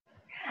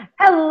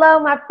Hello,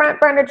 my Front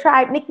Burner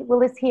Tribe. Nikki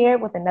Willis here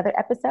with another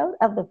episode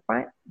of the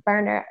Front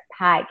Burner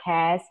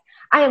Podcast.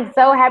 I am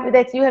so happy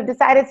that you have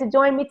decided to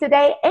join me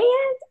today,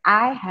 and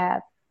I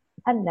have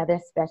another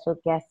special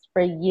guest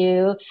for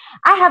you.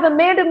 I have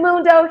Amanda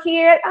Mundo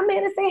here.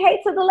 Amanda, say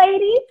hey to the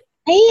ladies.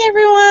 Hey,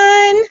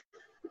 everyone.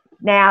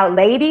 Now,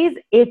 ladies,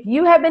 if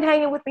you have been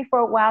hanging with me for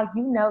a while,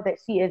 you know that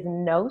she is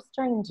no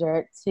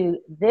stranger to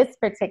this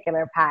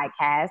particular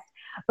podcast,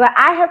 but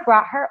I have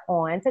brought her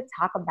on to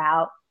talk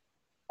about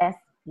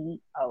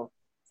SEO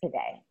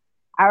today.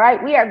 All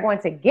right, we are going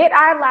to get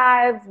our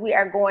lives. We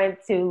are going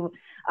to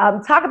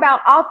talk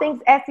about all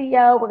things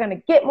SEO. We're going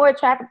to get more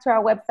traffic to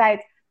our websites.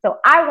 So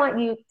I want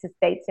you to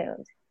stay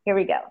tuned. Here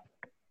we go.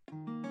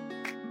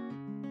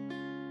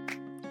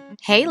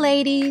 Hey,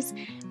 ladies.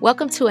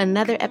 Welcome to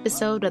another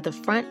episode of the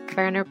Front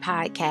Burner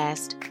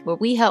Podcast, where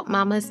we help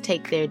mamas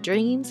take their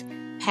dreams,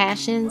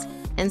 passions,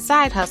 and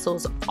side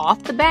hustles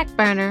off the back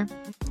burner,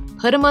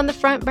 put them on the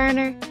front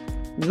burner,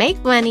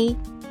 make money,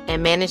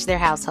 and manage their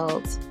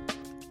households.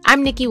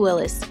 I'm Nikki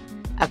Willis,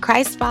 a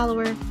Christ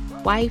follower,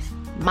 wife,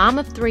 mom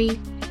of 3,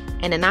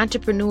 and an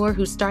entrepreneur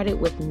who started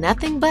with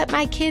nothing but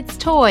my kids'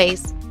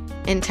 toys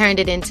and turned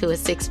it into a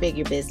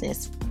 6-figure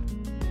business.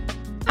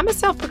 I'm a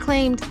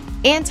self-proclaimed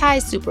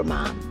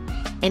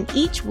anti-supermom, and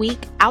each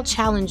week I'll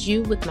challenge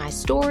you with my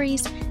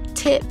stories,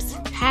 tips,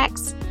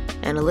 hacks,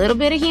 and a little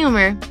bit of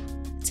humor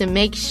to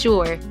make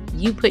sure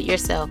you put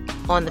yourself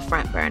on the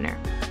front burner.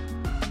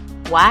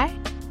 Why?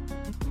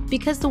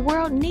 Because the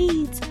world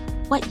needs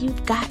what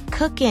you've got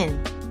cooking.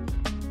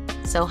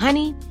 So,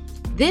 honey,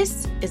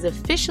 this is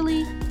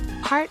officially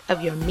part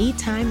of your me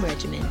time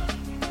regimen.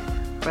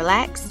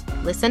 Relax,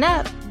 listen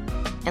up,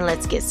 and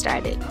let's get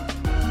started.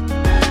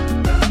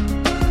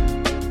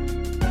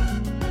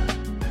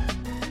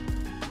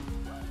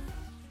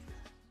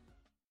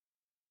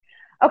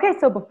 Okay,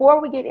 so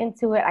before we get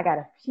into it, I got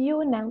a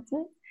few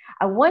announcements.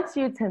 I want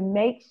you to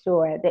make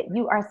sure that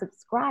you are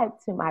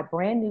subscribed to my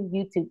brand new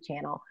YouTube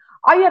channel.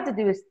 All you have to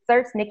do is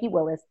search Nikki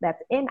Willis,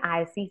 that's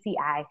NICCIWILLIS,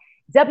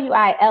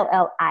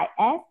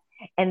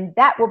 and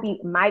that will be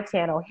my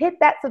channel. Hit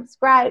that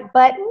subscribe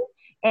button,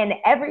 and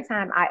every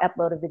time I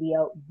upload a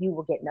video, you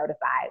will get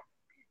notified.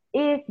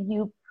 If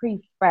you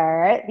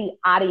prefer the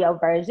audio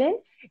version,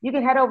 you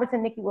can head over to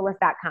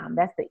nikkywillis.com.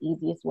 That's the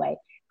easiest way.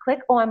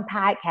 Click on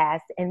podcast,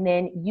 and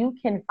then you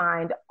can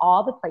find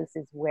all the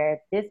places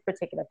where this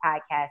particular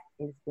podcast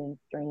is being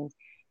streamed,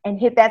 and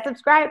hit that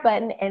subscribe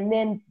button, and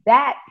then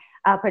that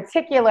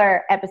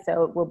particular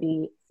episode will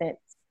be sent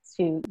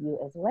to you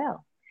as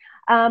well.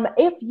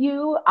 If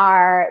you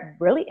are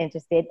really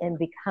interested in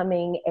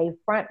becoming a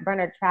Front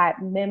Burner Tribe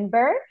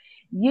member,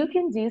 you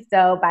can do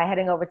so by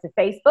heading over to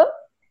Facebook.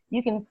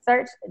 You can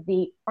search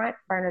the Front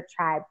Burner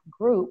Tribe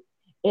group,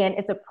 and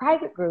it's a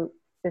private group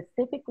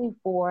specifically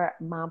for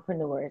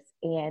mompreneurs.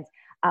 And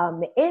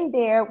in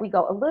there, we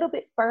go a little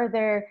bit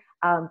further,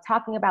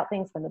 talking about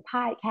things from the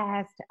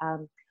podcast.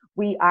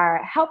 We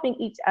are helping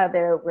each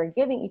other. We're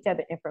giving each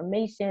other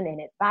information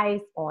and advice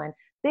on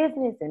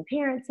business and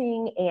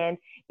parenting and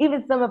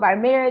even some of our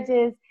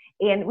marriages.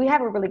 And we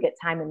have a really good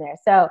time in there.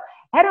 So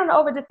head on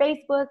over to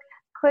Facebook,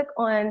 click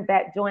on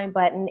that join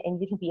button, and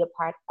you can be a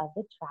part of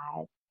the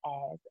tribe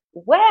as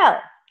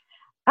well.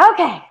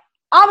 Okay,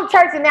 all the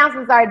church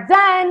announcements are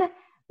done.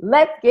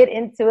 Let's get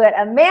into it.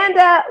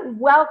 Amanda,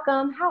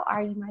 welcome. How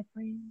are you, my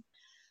friend?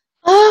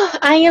 Oh,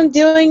 I am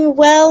doing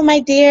well, my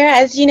dear.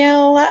 As you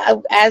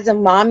know, as a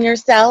mom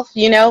yourself,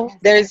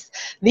 there's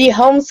the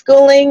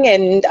homeschooling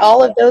and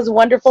all of those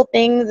wonderful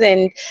things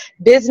and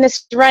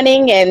business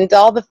running and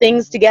all the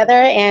things together.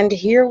 And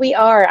here we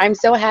are. I'm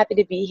so happy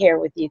to be here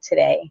with you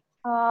today.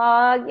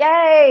 Oh,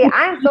 yay.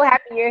 I'm so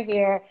happy you're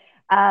here.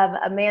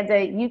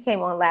 Amanda, you came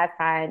on last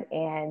time,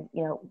 and,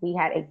 we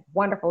had a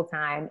wonderful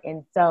time.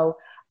 And so,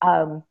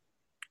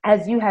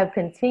 as you have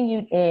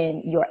continued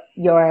in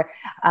your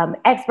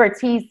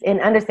expertise in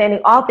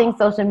understanding all things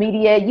social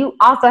media, you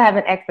also have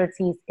an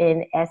expertise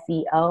in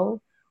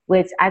SEO,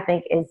 which I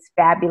think is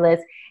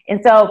fabulous.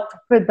 And so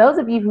for those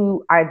of you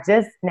who are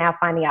just now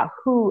finding out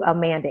who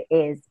Amanda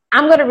is,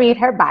 I'm going to read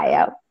her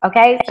bio.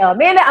 Okay, so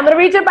Amanda, I'm going to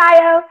read your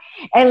bio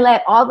and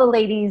let all the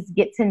ladies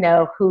get to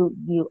know who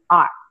you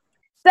are.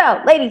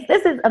 So, ladies,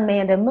 this is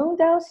Amanda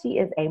Mundo. She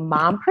is a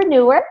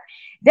mompreneur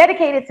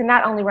dedicated to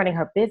not only running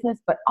her business,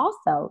 but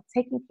also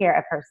taking care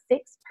of her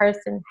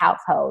 6-person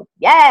household.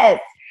 Yes.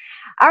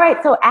 All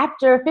right. So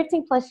after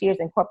 15 plus years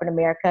in corporate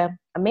America,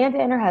 Amanda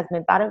and her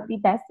husband thought it would be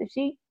best if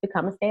she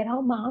become a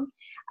stay-at-home mom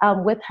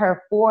with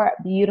her 4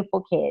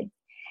 beautiful kids.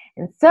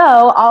 And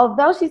so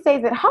although she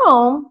stays at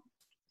home,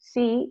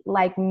 she,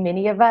 like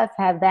many of us,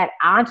 have that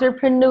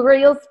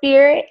entrepreneurial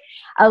spirit,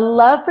 a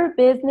love for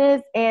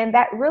business, and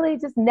that really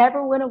just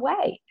never went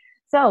away.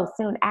 So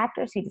soon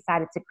after, she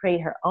decided to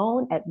create her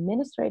own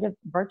administrative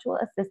virtual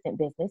assistant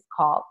business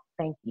called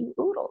Thank You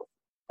Oodles.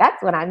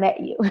 That's when I met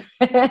you.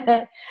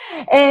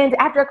 And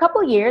after a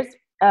couple of years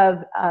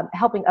of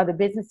helping other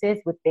businesses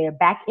with their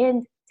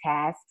back-end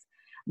tasks,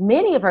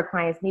 many of her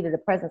clients needed a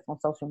presence on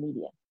social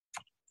media.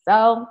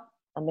 So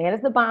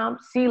Amanda's the bomb.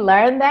 She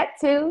learned that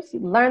too. She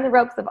learned the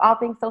ropes of all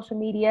things social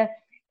media.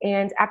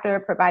 And after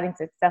providing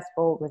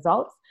successful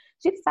results,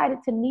 she decided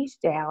to niche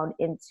down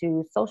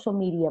into social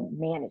media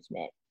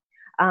management.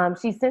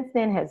 She since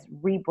then has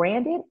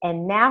rebranded,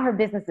 and now her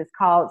business is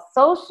called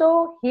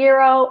Social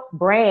Hero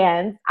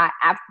Brands. I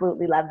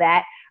absolutely love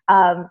that.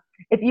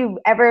 If you've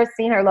ever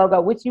seen her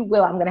logo, which you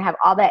will, I'm going to have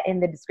all that in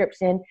the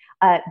description.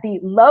 The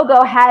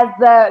logo has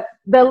the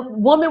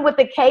woman with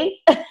the cape,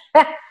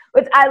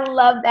 which I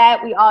love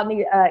that. We all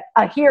need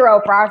a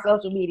hero for our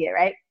social media,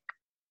 right?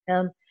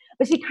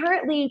 But she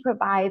currently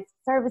provides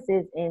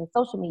services in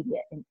social media,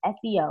 in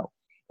SEO,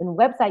 in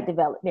website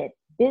development,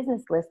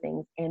 business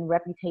listings, and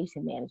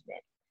reputation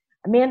management.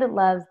 Amanda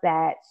loves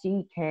that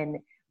she can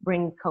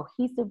bring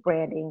cohesive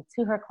branding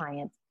to her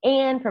clients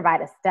and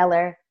provide a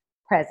stellar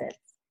presence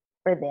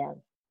for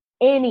them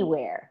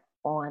anywhere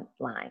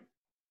online.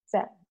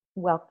 So,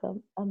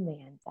 welcome,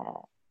 Amanda.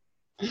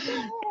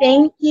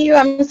 Thank you.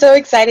 I'm so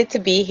excited to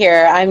be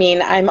here. I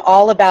mean, I'm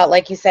all about,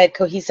 like you said,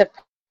 cohesive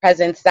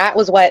presence. That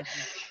was what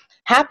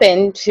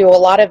happened to a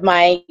lot of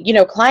my,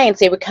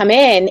 clients. They would come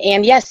in,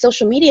 and yes,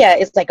 social media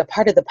is like a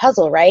part of the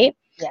puzzle, right?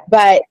 Yeah.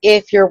 But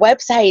if your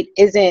website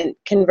isn't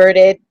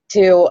converted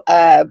to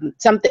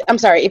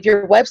if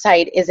your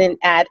website isn't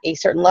at a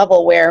certain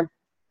level where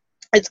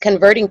it's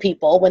converting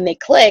people when they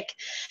click,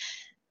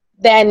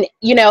 then,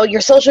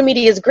 your social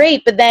media is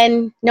great, but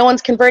then no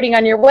one's converting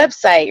on your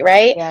website,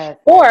 right? Yes.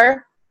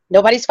 Or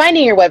nobody's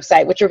finding your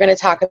website, which we're going to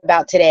talk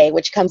about today,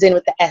 which comes in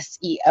with the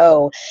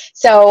SEO.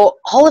 So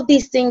all of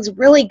these things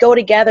really go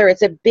together.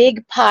 It's a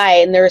big pie,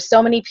 and there are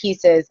so many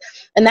pieces.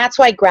 And that's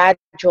why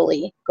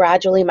gradually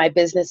my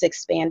business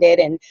expanded,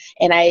 and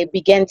I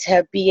began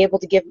to be able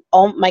to give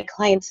all my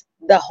clients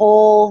the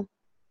whole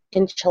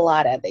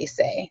enchilada, they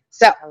say.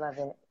 So I love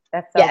it.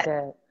 That's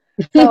so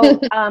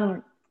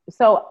good.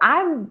 So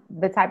I'm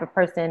the type of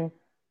person,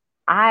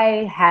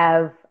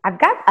 I've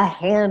got a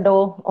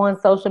handle on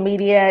social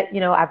media.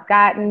 I've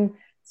gotten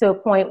to a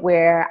point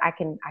where I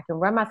can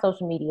run my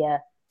social media,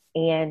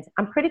 and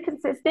I'm pretty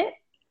consistent.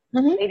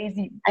 Mm-hmm.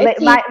 Ladies,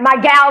 my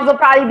gals will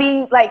probably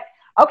be like,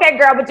 okay,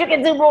 girl, but you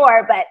can do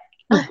more. But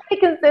I'm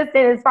pretty consistent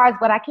as far as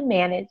what I can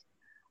manage.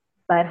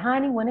 But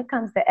honey, when it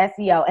comes to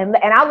SEO, and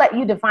I'll let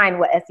you define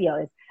what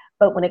SEO is,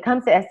 but when it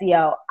comes to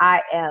SEO,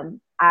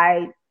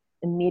 I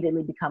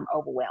immediately become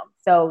overwhelmed.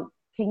 So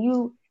can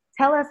you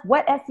tell us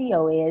what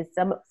SEO is?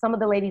 Some of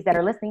the ladies that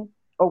are listening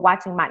or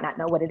watching might not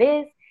know what it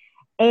is.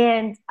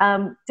 And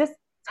just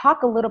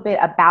talk a little bit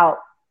about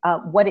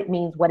what it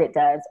means, what it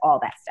does, all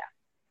that stuff.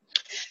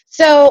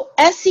 So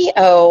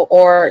SEO,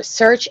 or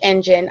search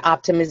engine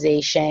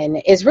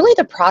optimization, is really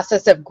the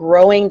process of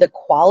growing the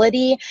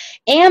quality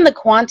and the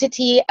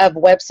quantity of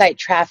website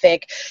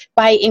traffic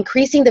by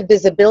increasing the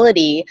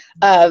visibility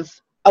of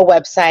a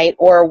website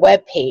or a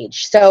web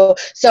page, so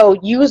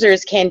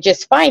users can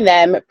just find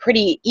them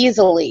pretty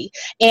easily.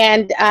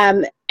 And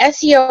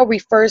SEO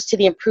refers to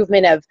the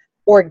improvement of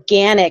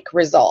organic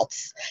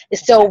results.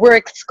 So we're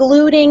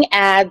excluding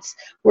ads,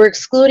 we're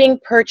excluding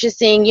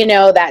purchasing,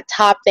 that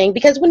top thing,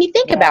 because when you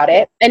think about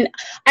it, and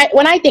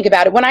when I think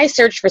about it, when I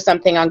search for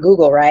something on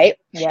Google, right?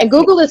 Yes. And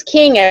Google is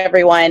king,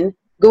 everyone.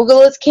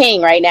 Google is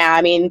king right now.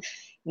 I mean,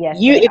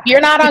 if you're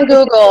not on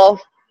Google,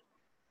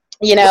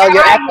 your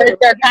efforts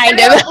are kind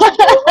of where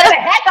the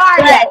heck are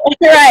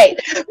you? Right.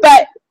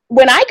 But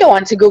when I go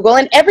onto Google,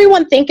 and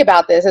everyone think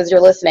about this as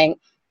you're listening,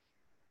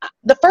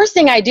 the first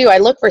thing I do, I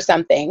look for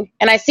something,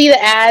 and I see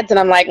the ads, and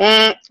I'm like,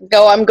 I'm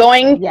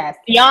going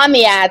beyond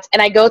the ads,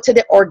 and I go to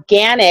the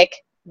organic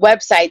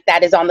website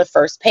that is on the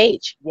first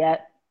page.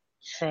 Yep.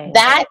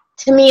 That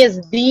to me is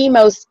the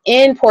most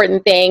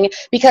important thing,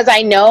 because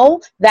I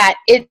know that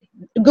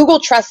Google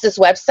trusts this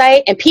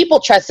website, and people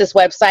trust this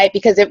website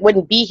because it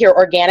wouldn't be here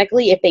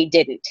organically if they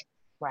didn't.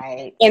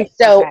 Right. And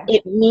so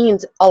it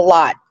means a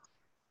lot.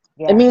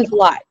 Yeah. It means a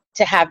lot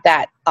to have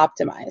that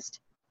optimized.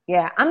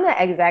 Yeah, I'm the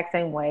exact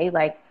same way.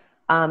 Like,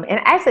 and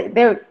actually,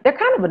 they're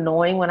kind of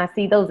annoying when I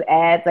see those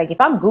ads. Like,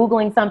 if I'm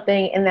Googling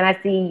something and then I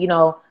see,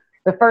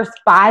 the first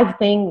 5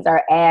 things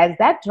are ads,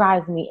 that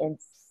drives me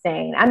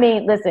insane. I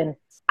mean, listen,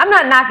 I'm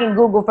not knocking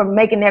Google for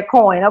making their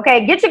coin.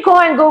 Okay, get your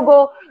coin,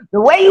 Google, the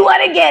way you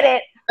want to get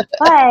it.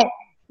 But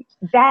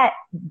that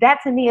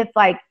to me, it's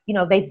like,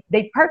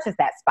 they purchased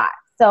that spot.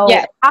 So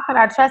how can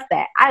I trust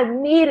that? I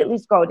immediately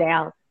scroll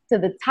down to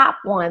the top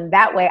one.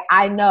 That way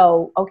I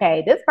know,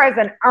 okay, this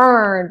person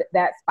earned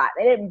that spot.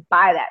 They didn't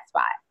buy that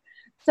spot.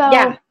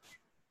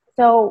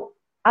 So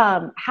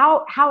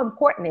how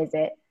important is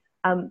it?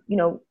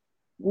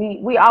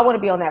 We all want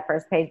to be on that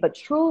first page, but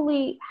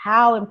truly,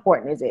 how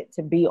important is it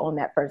to be on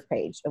that first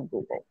page of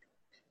Google?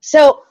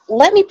 So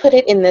let me put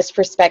it in this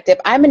perspective.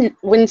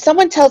 When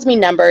someone tells me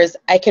numbers,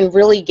 I can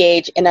really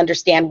gauge and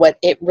understand what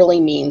it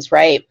really means,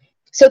 right?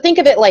 So think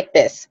of it like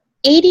this.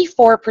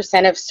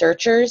 84% of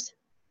searchers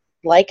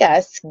like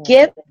us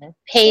skip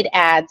paid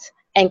ads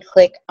and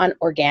click on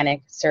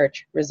organic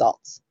search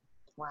results.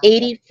 Wow.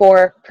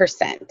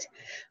 84%.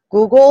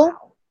 Google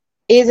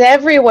is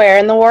everywhere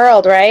in the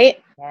world,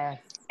 right? Yes.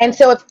 And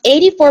so if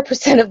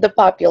 84% of the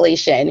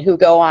population who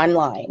go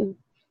online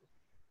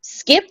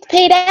skipped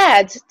paid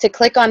ads to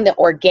click on the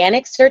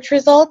organic search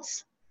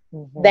results,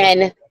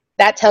 then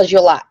that tells you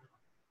a lot.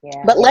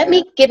 Yeah. But let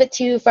me give it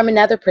to you from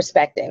another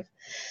perspective.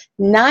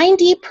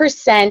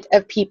 90%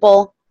 of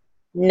people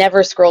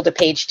never scroll to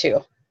page 2.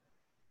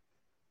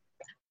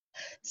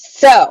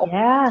 So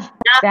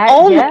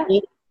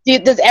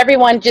does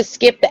everyone just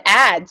skip the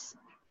ads,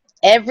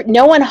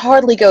 no one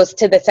hardly goes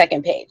to the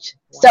second page.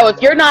 Wow. So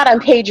if you're not on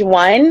page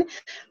 1,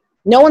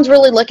 no one's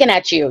really looking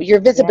at you. Your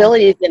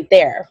visibility isn't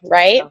there,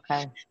 right?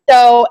 Okay.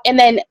 So, and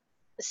then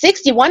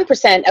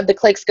 61% of the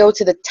clicks go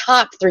to the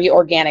top 3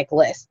 organic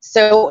lists.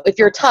 So if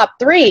you're top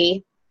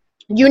 3,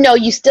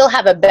 you still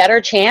have a better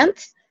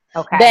chance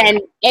than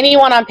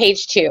anyone on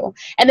page 2.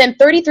 And then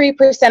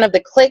 33% of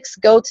the clicks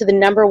go to the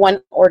number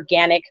 1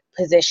 organic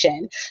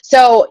position.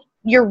 So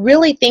you're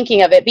really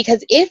thinking of it,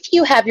 because if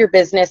you have your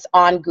business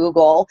on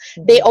Google,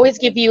 they always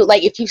give you,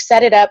 like, if you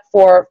set it up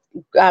for,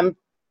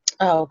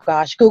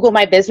 Google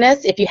My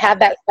Business, if you have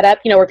that set up,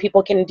 where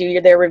people can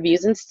do their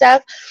reviews and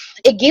stuff,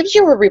 it gives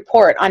you a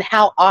report on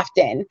how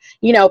often,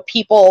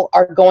 people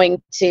are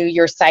going to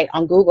your site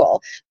on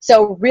Google.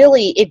 So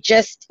really,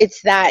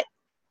 it's that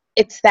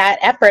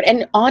effort.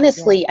 And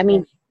honestly, I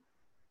mean,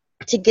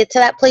 to get to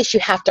that place, you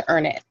have to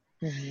earn it.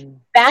 Mm-hmm.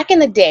 Back in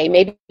the day,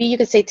 maybe you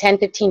could say 10,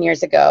 15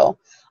 years ago,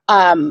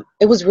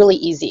 it was really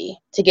easy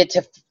to get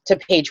to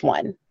page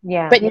 1.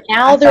 Yeah. But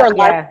now there are a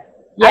lot of,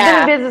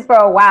 I've been in business for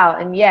a while,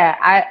 and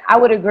I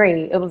would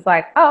agree. It was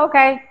like, oh,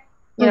 okay.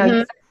 You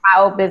started my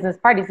old business,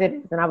 Party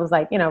Cities, and I was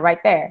like, right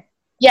there.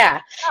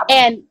 Yeah.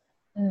 And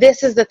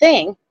this is the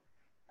thing.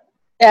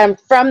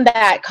 From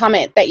that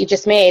comment that you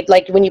just made,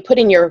 like when you put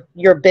in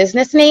your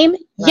business name,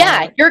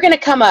 you're going to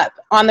come up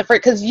on the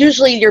first, because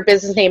usually your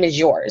business name is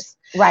yours.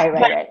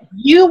 Right.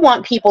 You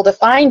want people to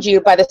find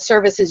you by the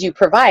services you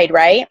provide,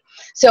 right?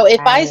 So if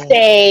I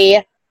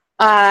say,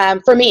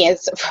 for me,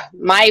 it's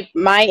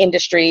my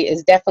industry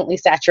is definitely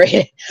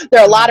saturated. There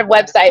are a lot of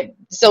website,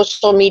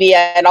 social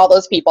media, and all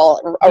those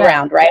people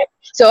around, right?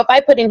 So if I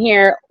put in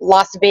here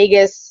Las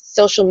Vegas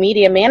social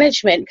media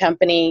management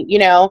company,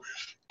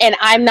 and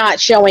I'm not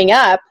showing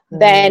up,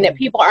 then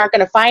people aren't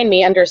going to find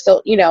me under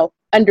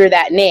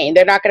that name.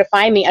 They're not going to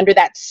find me under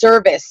that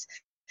service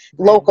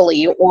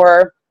locally,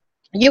 or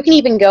you can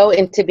even go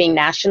into being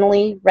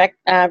nationally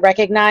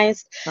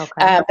recognized.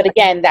 Okay. But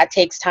again, that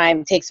takes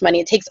time, takes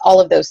money, it takes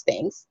all of those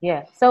things.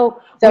 Yeah.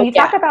 So when you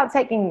talk about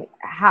taking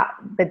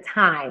the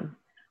time,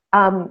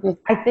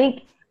 I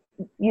think,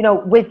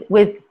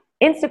 with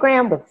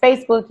Instagram, with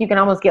Facebook, you can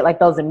almost get like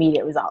those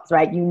immediate results,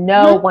 right?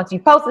 Once you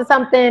posted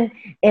something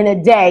in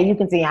a day, you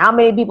can see how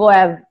many people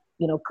have,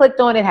 clicked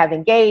on it, have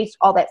engaged,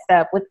 all that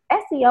stuff. With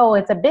SEO,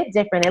 it's a bit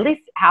different, at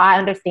least how I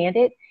understand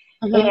it.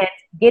 Mm-hmm. And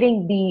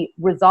getting the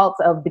results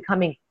of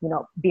becoming,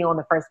 being on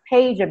the first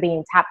page or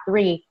being top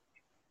 3,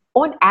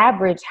 on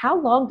average, how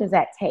long does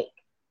that take?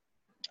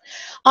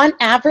 On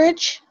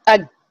average, a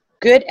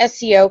good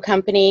SEO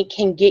company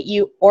can get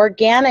you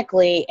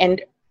organically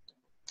and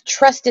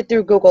trusted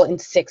through Google in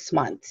 6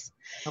 months.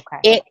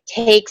 Okay.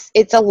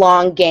 It's a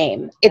long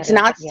game. It's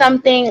not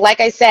something,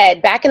 like I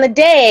said, back in the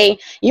day,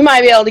 you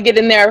might be able to get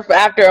in there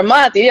after a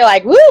month and you're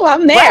like, woo,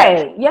 I'm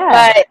there. Right.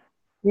 Yeah. But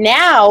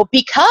now,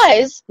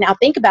 now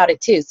think about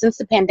it too. Since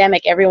the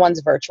pandemic,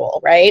 everyone's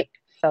virtual, right?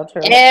 So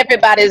true.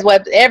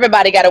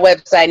 Everybody got a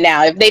website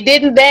now. If they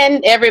didn't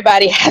then,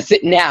 everybody has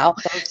it now.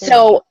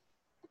 So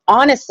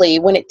honestly,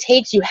 when it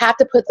takes, you have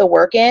to put the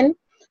work in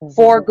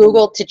for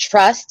Google to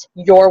trust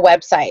your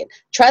website.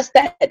 Trust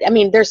that,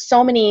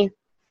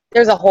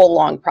 there's a whole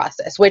long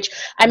process, which,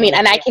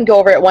 and I can go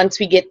over it once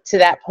we get to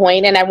that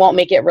point, and I won't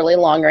make it really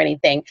long or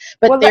anything.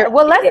 But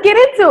let's get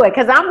into it,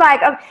 because I'm like,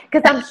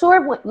 because I'm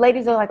sure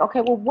ladies are like, okay,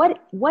 well,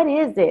 what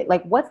is it?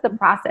 Like, what's the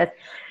process?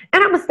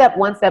 And I'm a step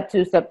 1, step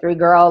 2, step 3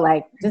 girl.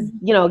 Like, just,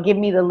 give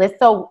me the list.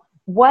 So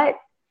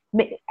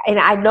and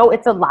I know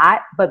it's a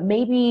lot, but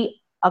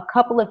maybe a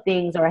couple of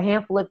things or a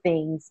handful of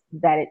things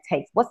that it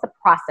takes. What's the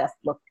process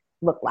look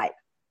like?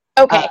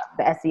 Okay.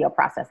 The SEO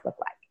process look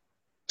like?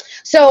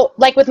 So,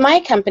 like with my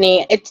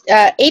company, it's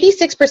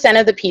 86%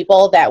 of the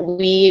people that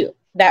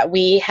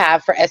we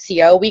have for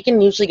SEO, we can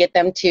usually get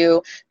them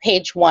to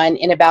page 1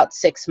 in about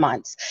 6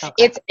 months. Okay.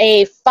 It's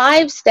a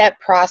 5-step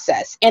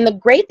process. And the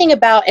great thing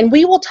about, and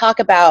we will talk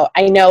about,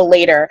 I know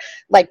later,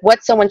 like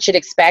what someone should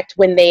expect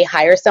when they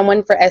hire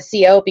someone for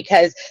SEO,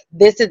 because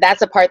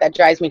that's a part that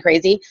drives me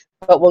crazy,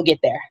 but we'll get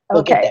there.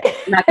 Get there.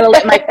 I'm not going to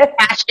let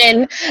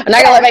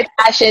my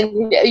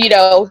passion,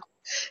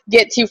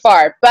 get too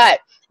far. But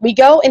we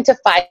go into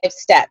 5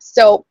 steps.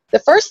 So the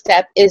first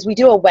step is we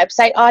do a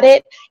website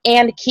audit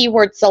and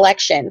keyword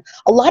selection.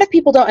 A lot of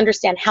people don't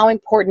understand how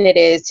important it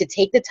is to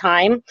take the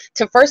time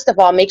to, first of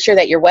all, make sure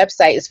that your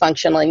website is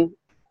functioning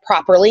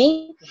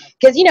properly.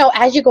 Because,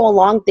 as you go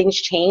along,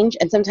 things change,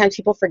 and sometimes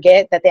people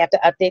forget that they have to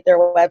update their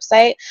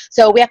website.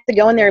 So we have to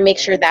go in there and make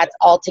sure that's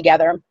all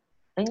together.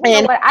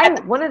 And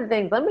one of the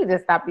things, let me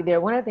just stop you there.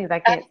 One of the things I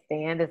can't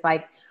stand is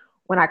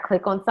when I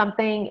click on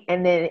something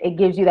and then it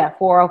gives you that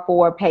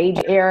 404 page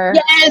error.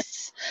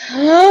 Yes.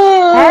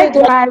 That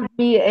drives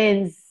me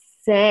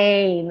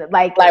insane.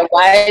 Like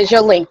why is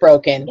your link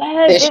broken?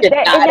 Yes, This should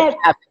not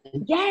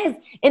happen. Yes,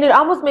 and it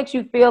almost makes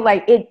you feel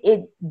like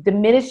it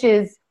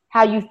diminishes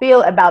how you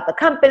feel about the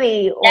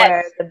company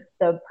or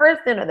the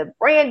person or the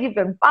brand you've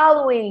been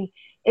following.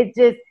 It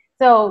just,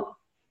 so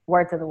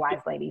word to the wise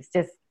ladies,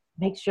 just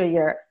make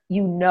sure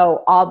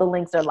all the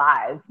links are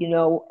live,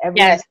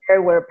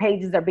 everywhere where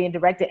pages are being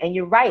directed. And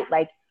you're right,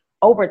 like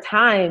over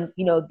time,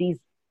 these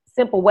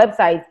simple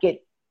websites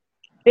get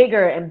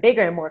bigger and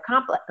bigger and more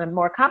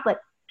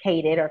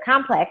complicated or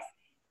complex.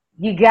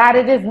 You got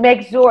to just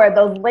make sure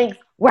those links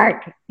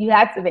work. You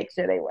have to make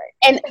sure they work.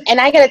 And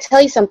I got to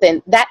tell you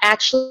something that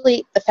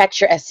actually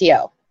affects your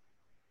SEO.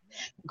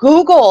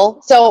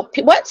 Google,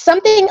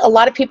 something a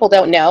lot of people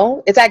don't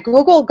know is that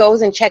Google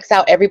goes and checks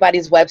out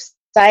everybody's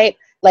website.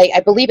 Like,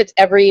 I believe it's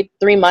every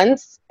 3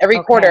 months,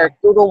 every quarter,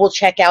 Google will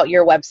check out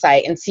your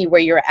website and see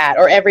where you're at,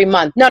 or every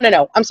month.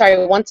 No. I'm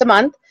sorry, once a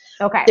month.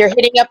 Okay. They're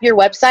hitting up your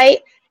website.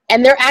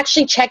 And they're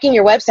actually checking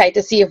your website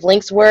to see if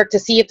links work, to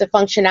see if the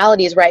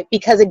functionality is right.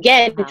 Because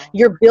again,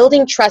 you're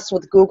building trust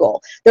with Google.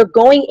 They're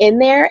going in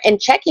there and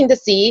checking to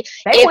see.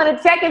 They want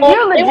to check if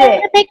you're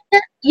legit.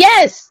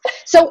 Yes.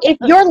 So if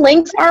your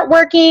links aren't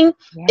working,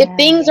 if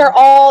things are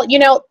all,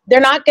 they're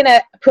not going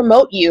to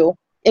promote you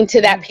into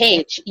that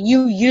page.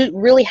 You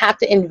really have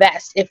to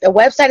invest. If a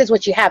website is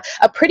what you have,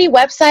 a pretty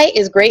website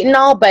is great and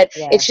all, but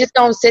it's just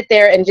don't sit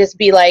there and just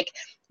be like,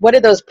 what are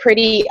those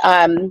pretty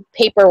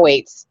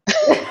paperweights?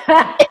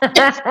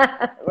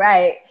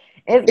 Right.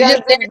 It's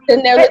just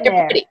sitting there looking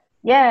pretty.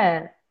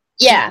 Yeah.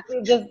 Yeah.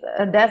 It's just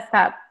a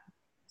desktop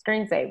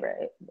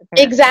screensaver.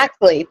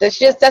 Exactly.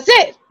 That's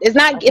it. It's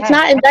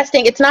not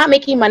investing. It's not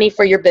making money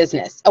for your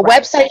business. A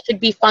website should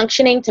be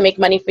functioning to make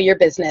money for your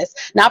business,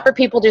 not for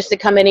people just to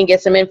come in and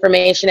get some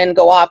information and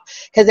go off,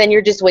 because then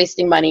you're just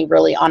wasting money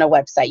really on a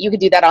website. You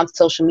could do that on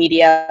social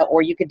media,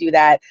 or you could do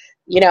that,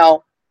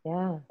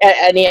 at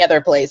any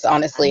other place,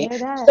 honestly.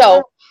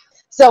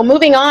 So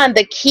moving on,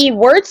 the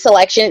keyword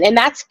selection, and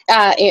that's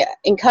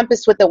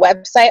encompassed with the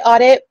website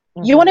audit.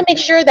 Mm-hmm. You want to make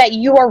sure that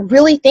you are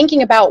really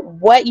thinking about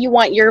what you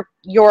want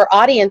your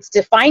audience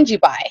to find you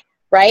by,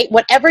 right?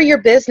 Whatever your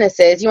business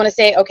is, you want to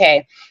say,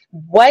 okay,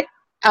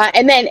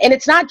 and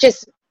it's not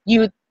just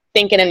you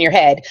thinking in your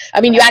head.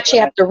 I mean, you actually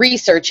have to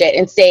research it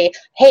and say,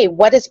 hey,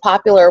 what's a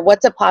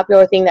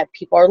popular thing that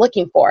people are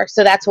looking for?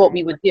 So that's what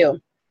we would do.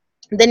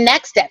 The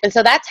next step, and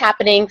so that's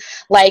happening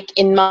like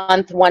in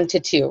month 1 to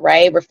 2,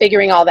 right? We're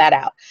figuring all that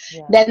out.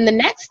 Yeah. Then the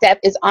next step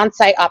is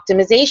on-site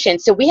optimization.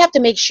 So we have to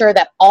make sure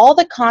that all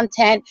the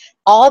content,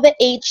 all the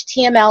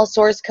HTML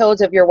source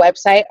codes of your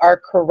website are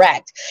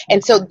correct.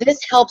 And so this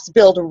helps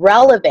build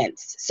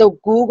relevance. So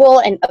Google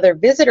and other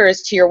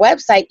visitors to your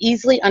website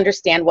easily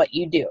understand what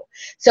you do.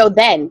 So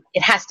then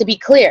it has to be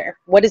clear.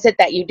 What is it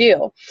that you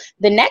do?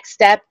 The next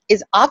step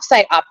is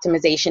off-site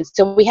optimization.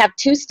 So we have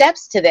 2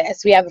 steps to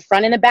this. We have the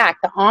front and the back,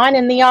 the on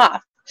and the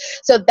off.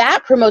 So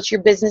that promotes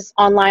your business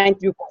online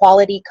through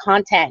quality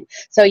content.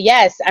 So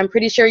yes, I'm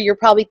pretty sure you're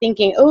probably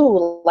thinking,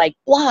 oh, like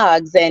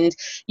blogs and,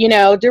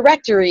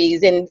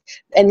 directories and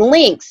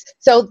links.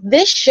 So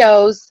this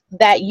shows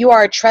that you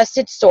are a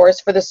trusted source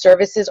for the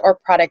services or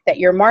product that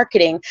you're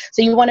marketing.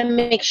 So you want to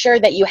make sure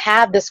that you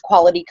have this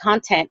quality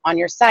content on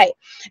your site.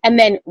 And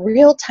then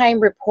real-time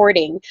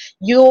reporting.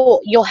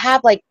 You'll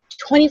have like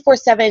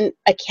 24/7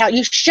 account.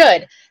 You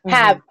should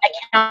have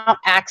account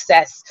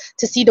access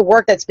to see the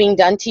work that's being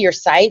done to your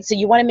site. So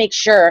you want to make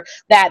sure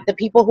that the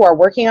people who are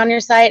working on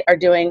your site are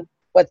doing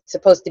what's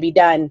supposed to be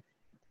done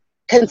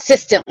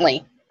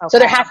consistently. Okay. So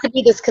there has to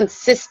be this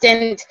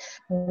consistent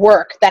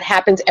work that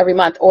happens every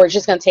month, or it's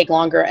just going to take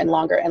longer and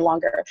longer and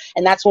longer.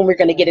 And that's when we're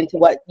going to get into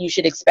what you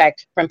should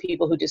expect from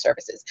people who do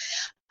services.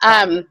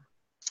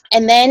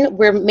 And then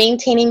we're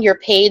maintaining your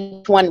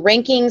page 1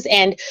 rankings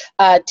and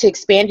to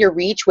expand your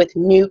reach with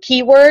new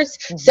keywords.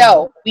 Mm-hmm.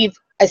 So we've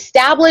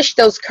established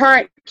those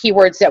current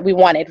keywords that we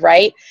wanted,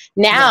 right?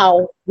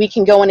 Now we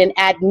can go in and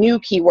add new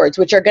keywords,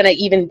 which are going to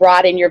even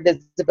broaden your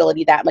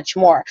visibility that much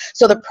more.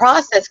 So the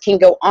process can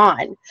go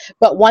on.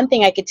 But one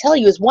thing I could tell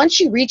you is once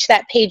you reach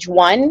that page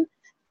 1,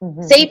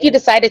 say if you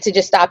decided to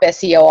just stop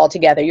SEO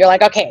altogether, you're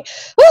like, okay,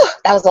 whew,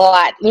 that was a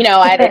lot.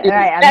 I had to do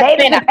I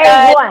made it to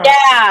page 1.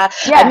 Yeah.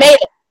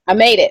 I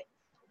made it.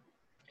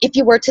 If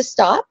you were to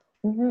stop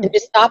and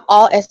just stop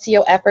all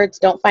SEO efforts,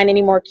 don't find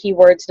any more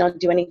keywords, don't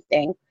do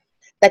anything,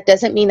 that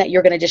doesn't mean that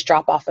you're going to just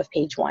drop off of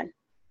page 1.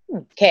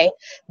 Okay?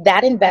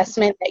 That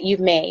investment that you've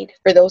made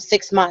for those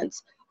 6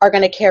 months are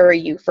going to carry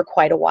you for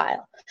quite a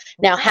while.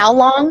 Now, how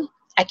long?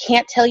 I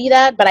can't tell you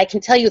that, but I can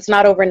tell you it's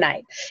not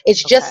overnight.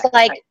 It's just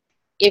like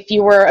if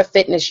you were a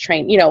fitness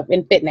trainer,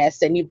 in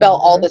fitness, and you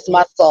built all this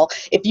muscle,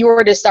 if you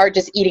were to start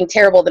just eating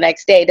terrible the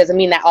next day, it doesn't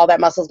mean that all that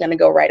muscle is going to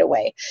go right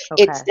away.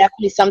 Okay. It's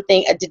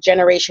definitely a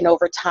degeneration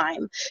over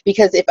time,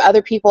 because if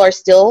other people are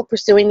still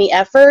pursuing the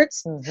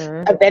efforts,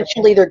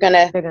 eventually they're going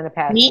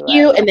to meet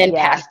you and then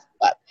pass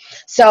you up.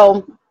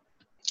 So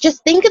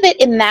just think of it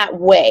in that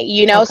way,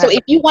 you know? Okay. So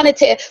if you wanted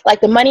to,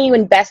 like the money you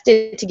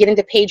invested to get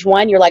into page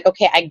one, you're like,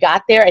 okay, I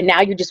got there, and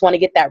now you just want to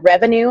get that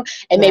revenue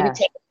and maybe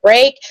take a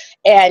break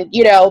and,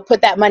 you know,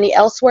 put that money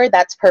elsewhere,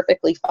 that's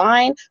perfectly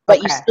fine.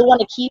 But you still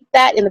want to keep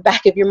that in the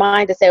back of your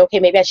mind to say, okay,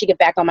 maybe I should get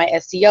back on my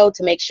SEO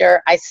to make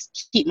sure I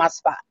keep my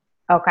spot.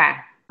 Okay.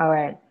 All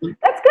right.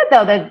 That's good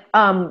though,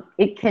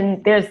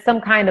 that there's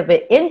some kind of an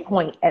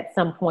endpoint at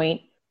some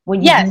point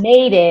when you've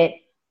made it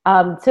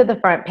to the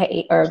front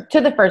page or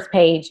to the first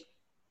page.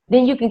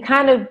 Then you can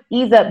kind of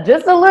ease up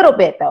just a little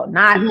bit though,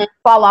 not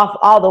fall off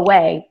all the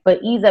way, but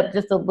ease up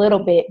just a little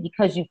bit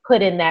because you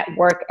put in that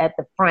work at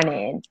the front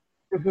end,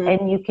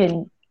 and you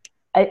can,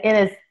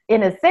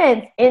 in a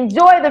sense,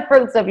 enjoy the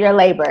fruits of your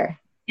labor.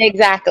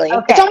 Exactly.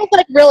 Okay. It's almost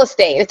like real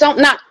estate. It's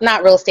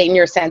not real estate in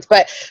your sense,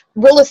 but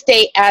real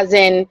estate as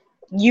in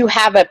you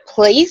have a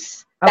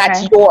place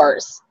that's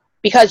yours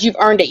because you've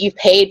earned it. You've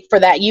paid for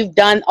that. You've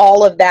done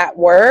all of that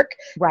work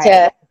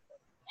to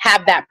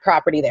have that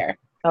property there.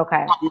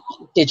 Okay.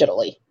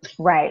 Digitally.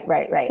 Right.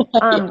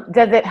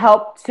 Does it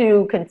help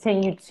to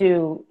continue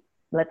to,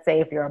 let's say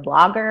if you're a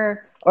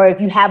blogger or if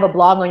you have a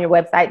blog on your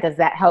website, does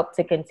that help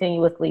to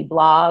continuously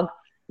blog,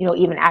 you know,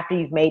 even after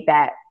you've made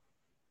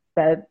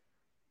the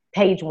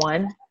page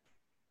one?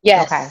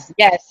 Yes. Okay.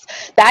 Yes.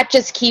 That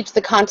just keeps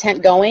the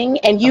content going.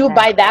 And you,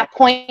 by that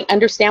point,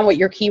 understand what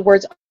your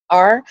keywords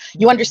are.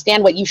 You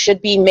understand what you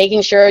should be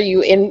making sure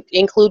you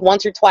include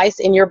once or twice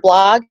in your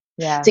blog.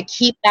 To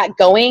keep that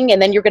going.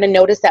 And then you're going to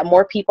notice that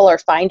more people are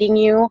finding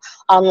you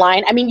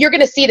online. I mean, you're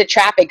going to see the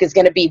traffic is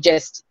going to be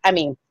just, I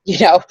mean, you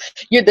know,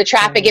 the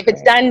traffic, if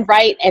it's done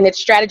right and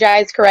it's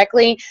strategized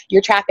correctly,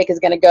 your traffic is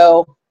going to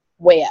go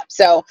way up.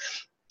 So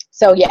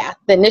yeah,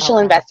 the initial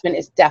investment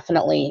is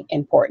definitely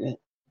important.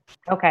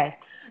 Okay.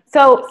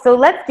 So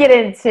let's get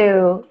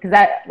into, because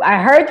I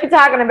heard you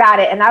talking about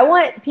it, and I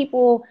want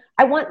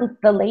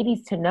the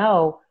ladies to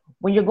know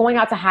when you're going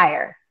out to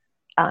hire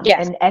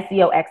an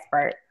SEO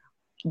expert,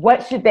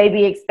 what should they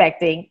be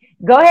expecting?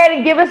 Go ahead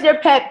and give us your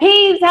pet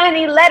peeves,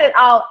 honey. Let it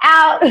all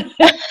out. We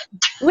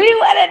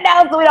want to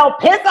know so we don't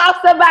piss off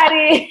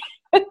somebody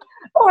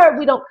or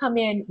we don't come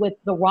in with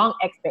the wrong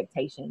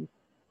expectations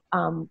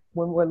when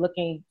we're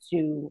looking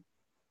to,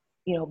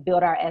 you know,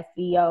 build our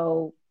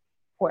SEO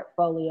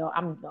portfolio.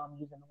 I'm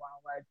using the wrong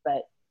words,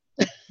 but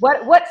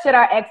what should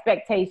our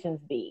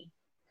expectations be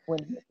when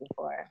looking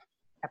for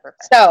a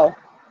professional?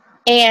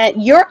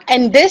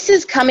 And this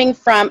is coming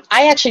from,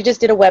 I actually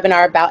just did a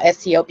webinar about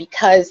SEO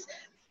because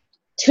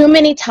too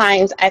many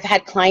times I've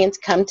had clients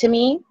come to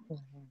me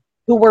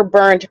who were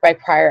burned by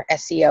prior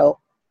SEO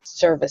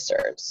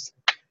servicers,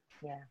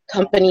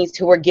 companies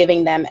who were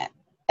giving them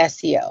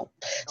SEO.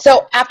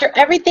 So after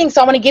everything,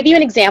 so I want to give you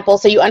an example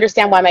so you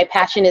understand why my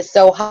passion is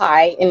so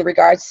high in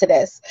regards to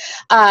this.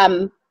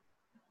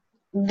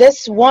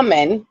 This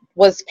woman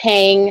was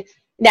paying,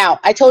 now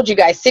I told you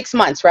guys 6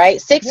 months,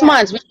 right? 6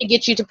 months, we can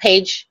get you to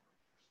page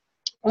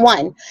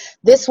one.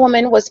 This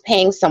woman was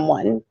paying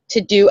someone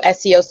to do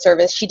SEO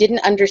service. She didn't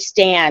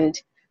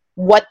understand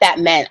what that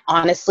meant,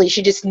 honestly.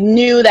 She just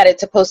knew that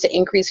it's supposed to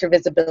increase her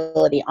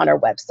visibility on her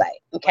website,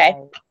 okay?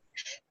 Right.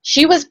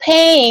 She was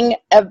paying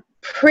a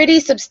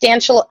pretty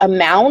substantial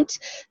amount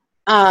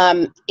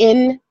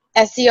in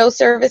SEO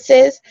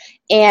services,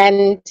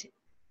 and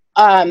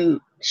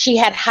she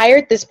had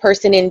hired this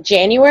person in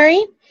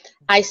January.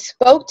 I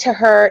spoke to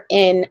her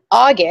in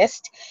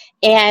August,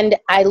 and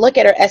I look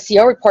at her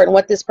SEO report and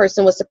what this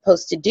person was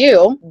supposed to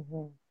do,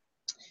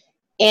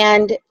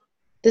 and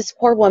this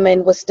poor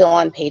woman was still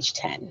on page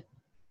 10.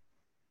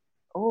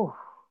 Oh,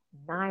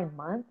 9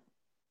 months?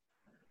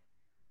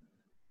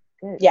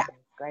 Good. Yeah.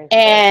 Great.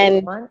 And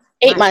 8 months?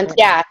 8 months,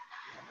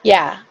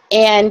 yeah.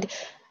 And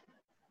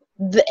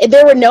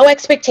there were no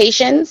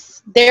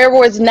expectations. There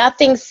was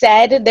nothing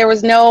said. There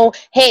was no,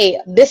 hey,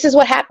 this is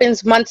what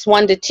happens months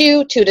 1 to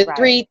 2, 2 to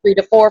 3, 3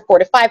 to 4, 4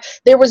 to 5.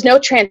 There was no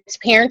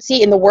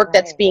transparency in the work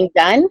that's being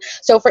done.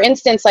 So for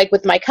instance, like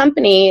with my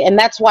company, and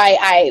that's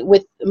why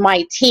with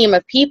my team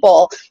of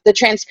people, the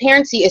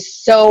transparency is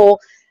so,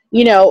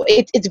 you know,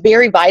 it's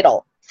very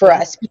vital for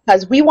us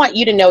because we want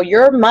you to know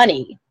your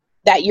money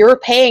that you're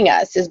paying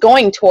us is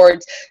going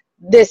towards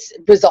this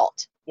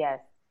result. Yes.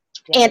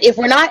 And if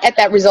we're not at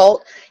that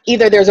result,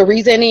 either there's a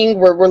reasoning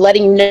where we're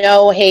letting you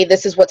know, hey,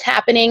 this is what's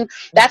happening.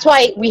 That's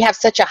why we have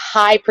such a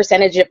high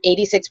percentage of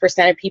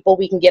 86% of people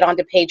we can get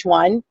onto page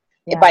one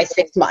by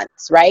 6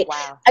 months, right?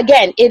 Wow.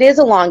 Again, it is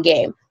a long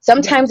game.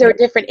 Sometimes there are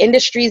different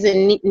industries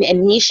and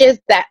niches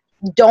that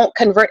don't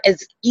convert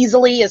as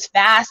easily, as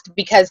fast,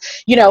 because,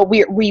 you know,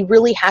 we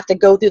really have to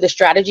go through the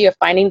strategy of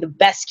finding the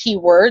best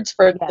keywords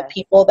for the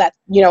people that,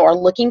 you know, are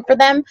looking for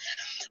them.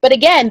 But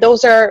again,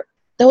 those are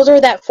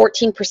that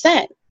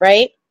 14%,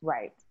 right?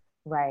 Right.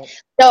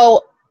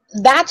 So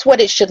that's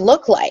what it should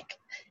look like.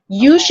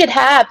 You should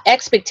have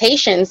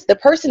expectations. The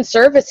person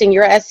servicing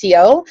your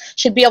SEO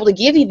should be able to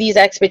give you these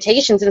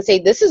expectations and say,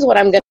 this is what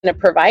I'm going to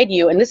provide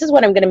you, and this is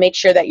what I'm going to make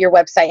sure that your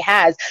website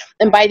has.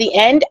 And by the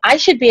end, I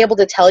should be able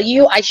to tell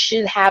you, I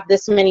should have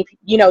this many,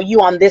 you know,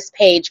 you on this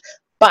page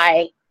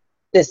by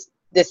this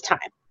time.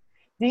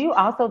 Do you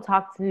also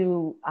talk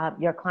to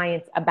your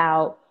clients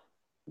about,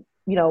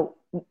 you know,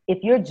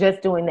 if you're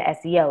just doing the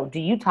SEO,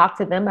 do you talk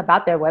to them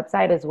about their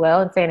website as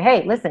well and saying,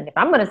 hey, listen, if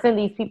I'm going to send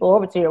these people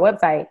over to your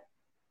website,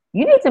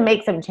 you need to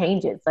make some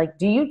changes? Like,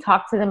 do you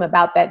talk to them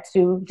about that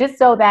too? Just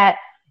so that,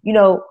 you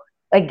know,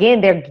 again,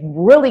 they're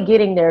really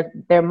getting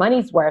their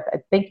money's worth. I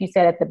think you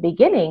said at the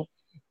beginning,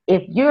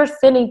 if you're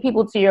sending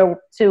people to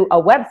a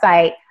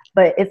website,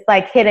 but it's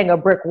like hitting a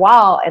brick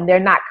wall and they're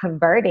not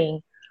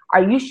converting,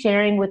 are you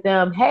sharing with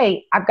them,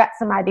 hey, I've got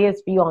some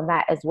ideas for you on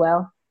that as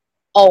well?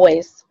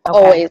 Always, Okay.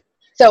 always.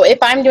 So if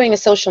I'm doing a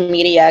social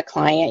media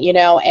client, you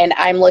know, and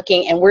I'm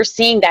looking and we're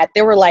seeing that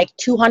there were like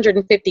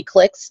 250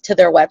 clicks to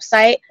their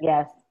website.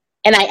 Yes.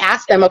 And I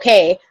asked them,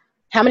 okay,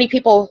 how many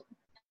people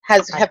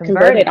have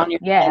converted on your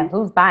Yeah, end?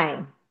 who's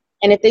buying?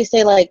 And if they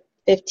say like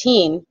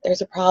 15,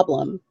 there's a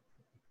problem.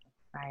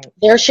 Right.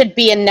 There should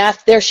be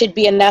enough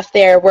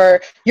there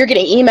where you're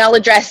getting email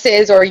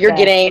addresses or you're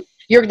getting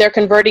they're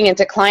converting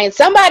into clients.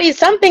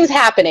 Something's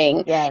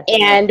happening. Yes.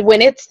 And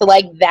when it's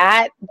like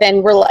that,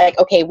 then we're like,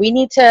 okay, we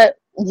need to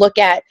look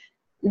at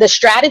the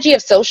strategy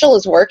of social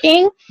is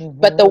working,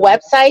 but the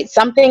website,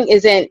 something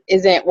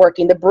isn't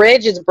working. The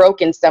bridge is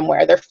broken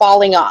somewhere. They're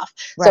falling off.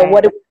 Right. So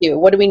what do we do?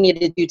 What do we need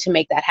to do to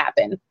make that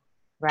happen?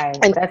 Right.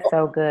 And that's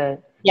so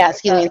good. Yeah,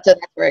 excuse me. So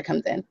that's where it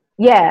comes in.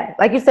 Yeah.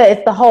 Like you said,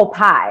 it's the whole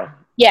pie.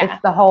 Yeah.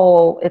 It's the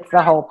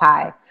whole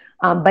pie.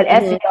 But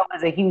SEO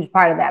is a huge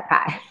part of that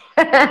pie.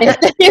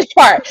 It's a huge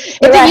part. It's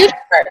a huge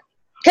part.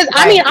 Because,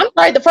 I mean, I'm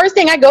sorry, the first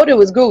thing I go to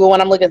is Google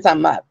when I'm looking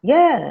something up.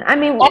 Yeah. I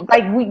mean,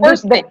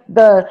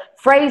 the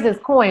phrase is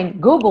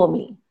coined, Google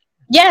me.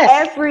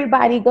 Yes.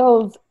 Everybody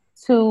goes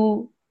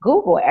to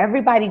Google.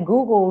 Everybody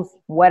Googles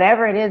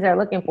whatever it is they're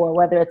looking for,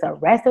 whether it's a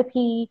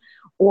recipe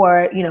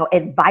or, you know,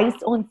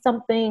 advice on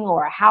something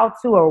or a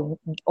how-to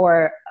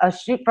or a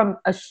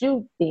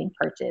shoe being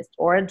purchased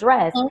or a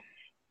dress. Mm-hmm.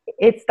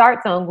 It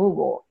starts on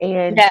Google.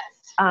 And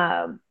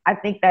I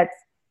think that's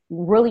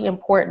really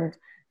important,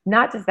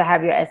 not just to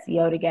have your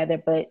SEO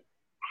together, but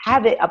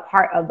have it a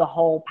part of the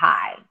whole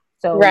pie.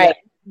 So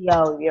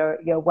your SEO,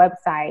 your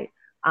website,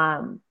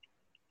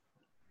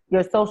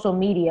 your social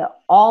media,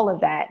 all of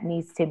that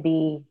needs to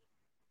be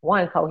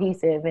one,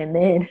 cohesive, and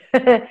then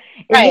it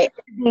needs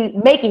to be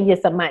making you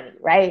some money,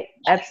 right?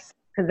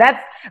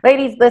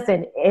 Ladies,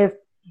 listen, if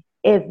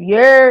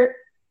you're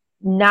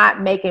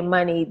not making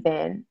money,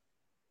 then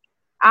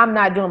I'm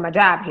not doing my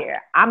job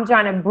here. I'm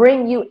trying to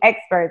bring you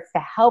experts to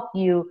help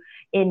you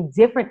in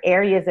different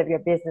areas of your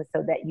business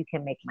so that you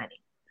can make money.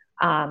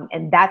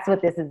 And that's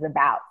what this is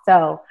about.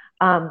 So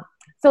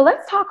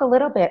let's talk a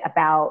little bit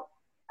about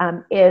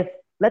if,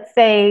 let's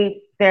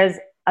say there's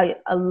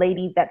a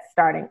lady that's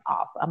starting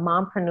off, a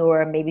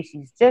mompreneur, maybe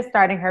she's just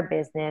starting her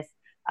business.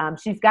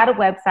 She's got a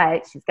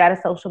website. She's got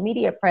a social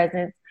media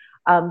presence.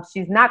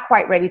 She's not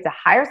quite ready to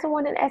hire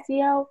someone in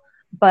SEO,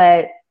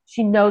 but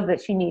she knows that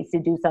she needs to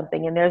do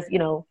something. And there's, you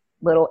know,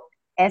 little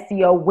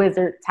SEO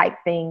wizard type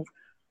things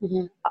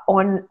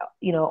on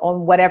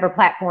whatever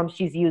platform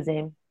she's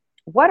using.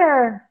 What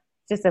are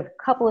just a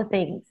couple of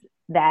things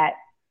that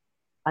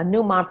a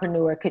new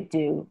mompreneur could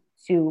do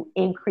to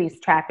increase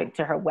traffic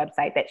to her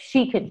website that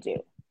she could do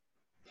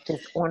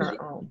just on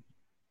her own?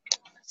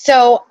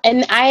 So,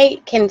 and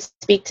I can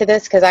speak to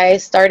this because I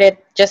started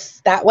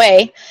just that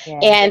way. Yeah.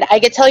 And I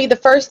could tell you the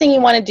first thing you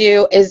want to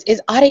do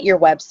is audit your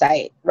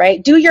website,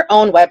 right? Do your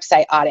own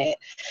website audit.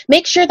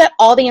 Make sure that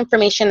all the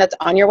information that's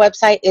on your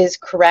website is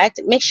correct.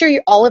 Make sure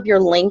all of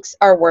your links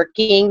are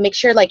working. Make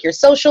sure like your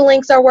social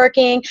links are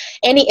working.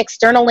 Any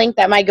external link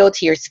that might go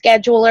to your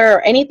scheduler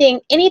or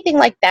anything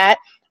like that.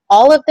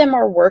 All of them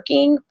are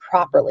working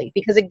properly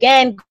because,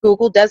 again,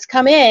 Google does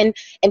come in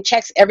and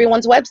checks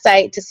everyone's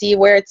website to see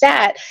where it's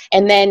at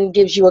and then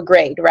gives you a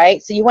grade,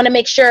 right? So you want to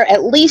make sure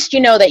at least you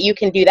know that you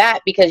can do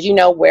that because you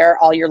know where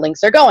all your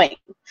links are going.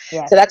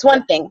 Yes. So that's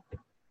one thing.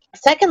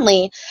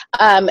 Secondly,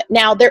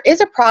 now there is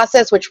a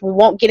process which we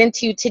won't get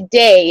into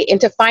today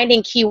into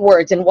finding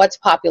keywords and what's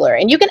popular.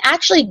 And you can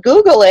actually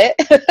Google it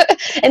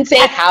and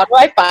say, how do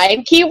I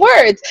find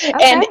keywords? Okay.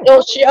 And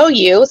it'll show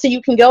you. So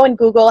you can go and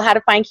Google how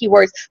to find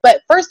keywords.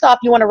 But first off,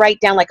 you want to write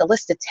down like a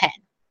list of 10.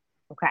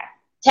 Okay.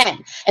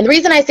 10. And the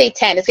reason I say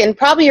 10 is, and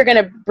probably you're going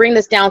to bring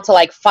this down to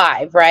like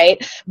 5,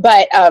 right?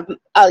 But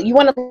you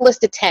want to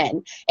list of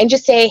 10 and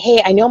just say,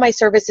 hey, I know my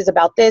service is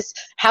about this.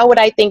 How would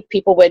I think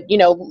people would, you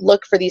know,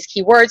 look for these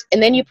keywords?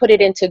 And then you put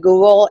it into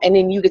Google and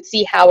then you could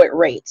see how it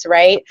rates,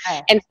 right?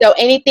 Okay. And so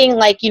anything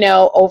like, you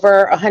know,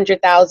 over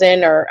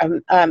 100,000 or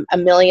a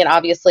million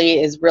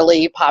obviously is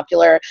really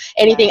popular.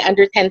 Anything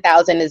under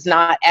 10,000 is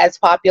not as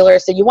popular.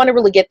 So you want to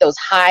really get those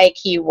high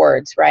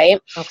keywords, right?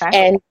 Okay.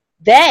 And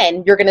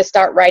then you're going to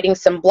start writing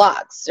some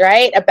blogs,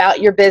 right,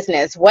 about your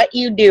business, what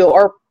you do,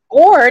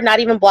 or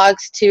not even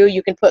blogs too.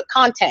 You can put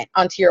content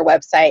onto your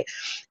website.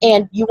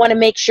 And you want to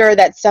make sure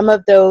that some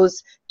of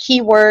those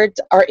keywords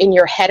are in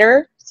your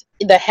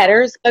the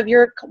headers of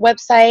your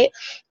website.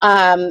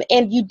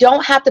 And you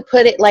don't have to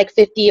put it like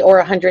 50 or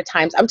 100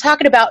 times. I'm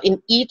talking about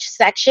in each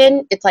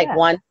section, it's like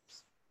one.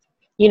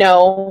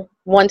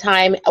 one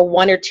time,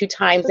 one or two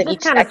times So in just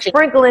each kind of section.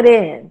 sprinkle it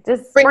in.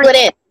 Just Sprinkle it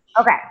in.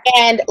 Okay.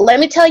 And let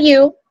me tell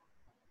you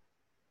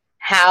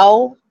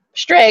how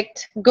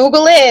strict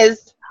Google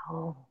is.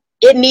 Oh.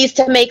 It needs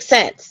to make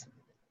sense.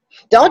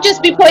 Don't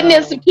just be putting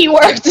in some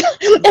keywords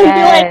and be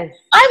like,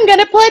 I'm going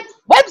to put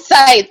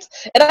websites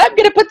and I'm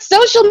going to put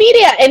social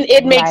media. And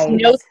it makes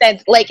no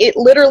sense. Like, it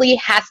literally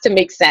has to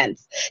make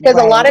sense. Because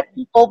a lot of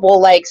people will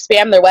like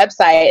spam their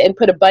website and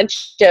put a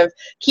bunch of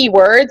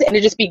keywords and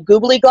it just be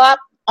googly glop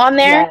on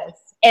there.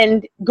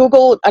 And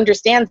Google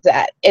understands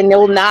that and it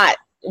will not.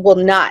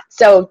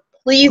 So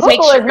please Google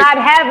make sure. is not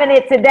having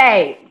it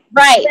today.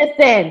 Right.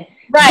 Listen.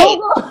 Right.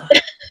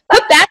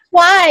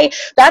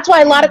 That's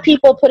why a lot of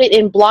people put it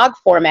in blog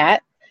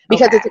format,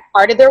 because it's a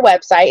part of their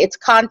website, it's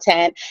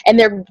content, and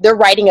they're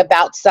writing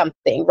about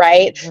something,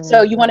 right? Mm-hmm.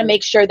 So you want to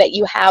make sure that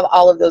you have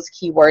all of those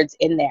keywords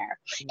in there.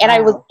 And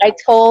I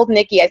told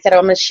Nikki, I said,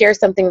 I'm going to share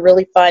something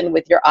really fun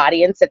with your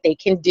audience that they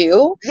can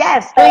do.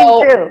 Yes,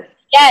 please do.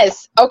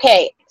 Yes.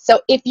 Okay. So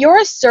if you're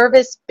a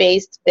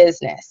service-based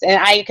business,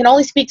 and I can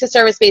only speak to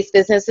service-based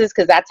businesses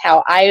because that's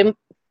how I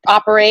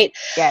operate.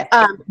 Yes.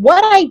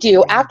 What I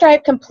do after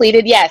I've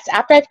completed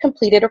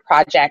a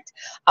project,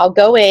 I'll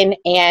go in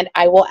and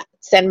I will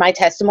send my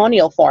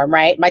testimonial form,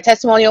 right? My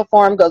testimonial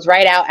form goes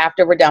right out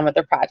after we're done with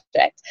the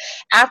project.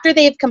 After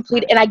they've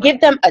completed, and I give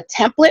them a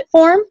template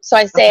form. So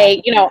I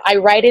say, I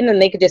write in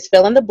and they could just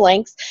fill in the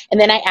blanks, and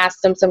then I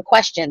ask them some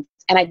questions.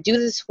 And I do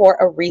this for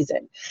a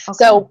reason.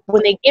 So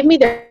when they give me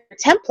their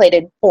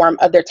templated form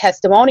of their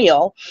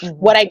testimonial,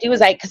 what I do is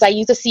because I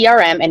use a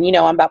CRM, and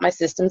I'm about my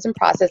systems and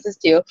processes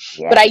too,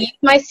 but I use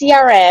my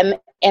CRM,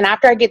 and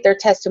after I get their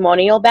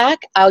testimonial back,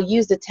 I'll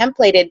use the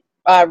templated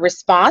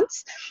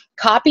response,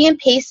 copy and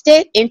paste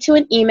it into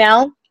an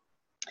email,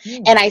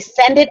 and I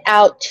send it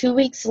out 2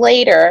 weeks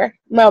later,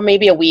 well,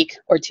 maybe a week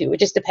or two, it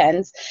just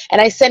depends.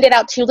 And I send it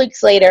out 2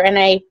 weeks later, and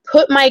I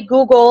put my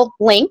Google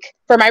link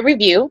for my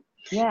review.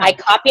 I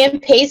copy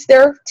and paste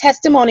their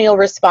testimonial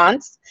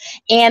response,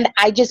 and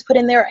I just put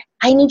in there,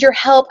 I need your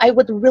help. I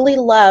would really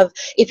love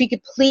if you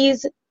could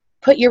please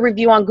put your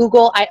review on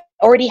Google. I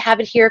already have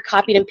it here,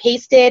 copied and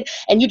pasted,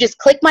 and you just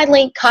click my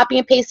link, copy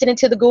and paste it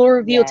into the Google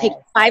review. It'll take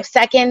 5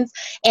 seconds,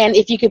 and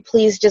if you could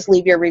please just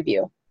leave your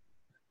review.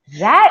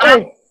 That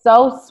is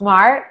so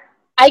smart.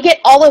 I get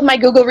all of my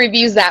Google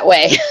reviews that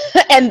way.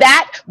 And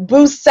that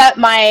boosts up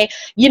my,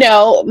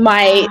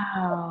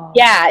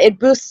 it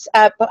boosts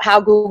up how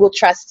Google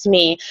trusts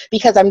me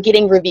because I'm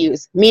getting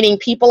reviews, meaning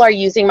people are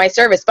using my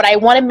service. But I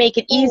want to make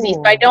it easy.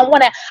 So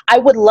I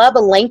would love a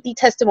lengthy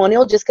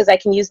testimonial just because I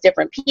can use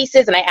different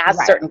pieces and I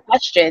ask certain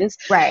questions.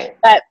 Right.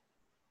 But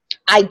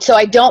I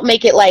don't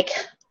make it like,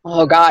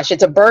 oh gosh,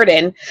 it's a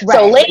burden.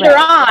 So later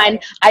on,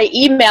 I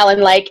email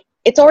and like,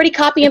 it's already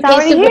copy and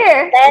pasted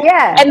here.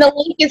 And the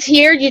link is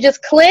here. You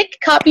just click,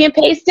 copy and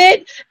paste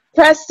it,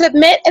 press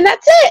submit, and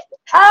that's it.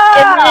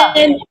 And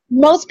then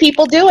most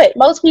people do it.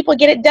 Most people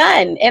get it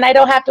done, and I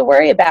don't have to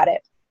worry about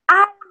it. I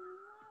love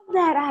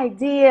that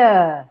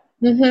idea.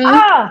 Mm-hmm.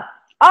 I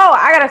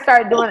gotta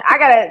start doing.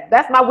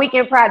 That's my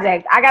weekend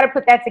project. I gotta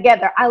put that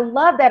together. I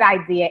love that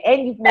idea,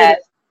 and you've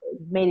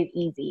made it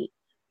easy.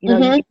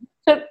 You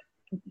took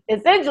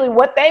essentially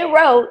what they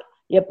wrote.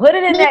 You put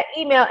it in that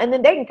email, and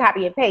then they can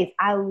copy and paste.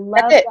 I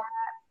love that.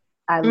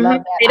 I love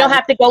that. They don't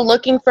have to go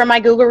looking for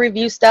my Google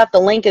review stuff. The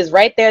link is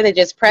right there. They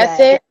just press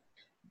it,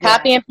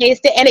 copy and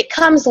paste it, and it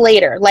comes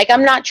later. Like,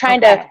 I'm not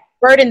trying to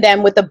burden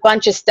them with a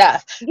bunch of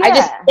stuff. I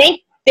just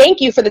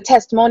thank you for the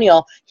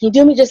testimonial. Can you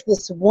do me just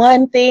this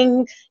one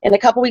thing in a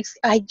couple weeks?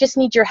 I just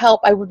need your help.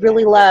 I would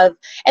really love.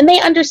 And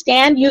they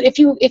understand you. If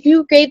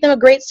you gave them a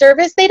great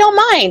service, they don't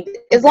mind.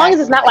 As long as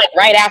it's not like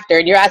right after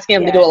and you're asking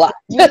them to do a lot.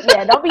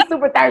 Don't be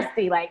super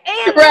thirsty. Like,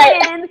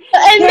 and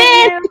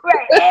then.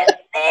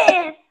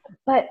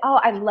 But,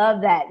 I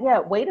love that. Yeah,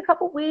 wait a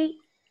couple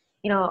weeks,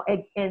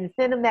 and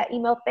send them that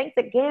email. Thanks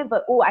again.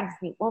 But, I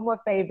just need one more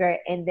favor.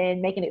 And then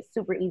making it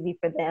super easy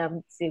for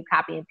them to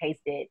copy and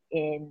paste it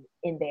in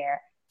there.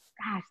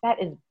 Gosh,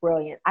 that is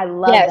brilliant. I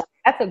love that.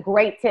 That's a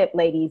great tip,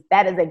 ladies.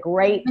 That is a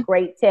great,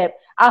 great tip.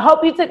 I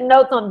hope you took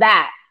notes on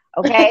that.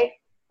 Okay.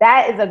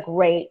 That is a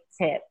great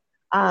tip.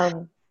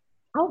 Oh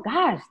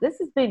gosh, this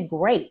has been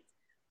great.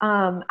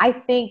 I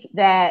think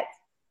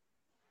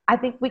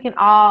we can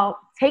all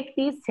take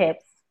these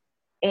tips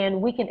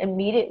and we can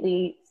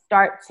immediately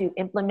start to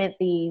implement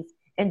these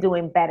and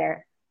doing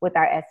better with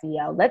our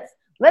SEO. Let's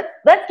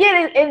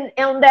get in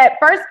on that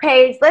first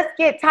page. Let's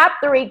get top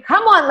 3.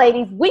 Come on,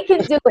 ladies. We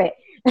can do it.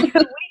 We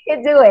can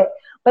do it.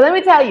 But let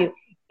me tell you,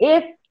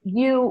 if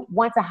you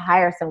want to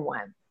hire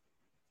someone,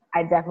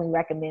 I definitely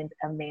recommend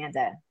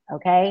Amanda.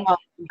 Okay. Oh,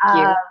 thank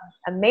you.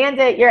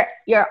 Amanda,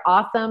 you're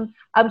awesome.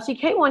 She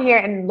came on here,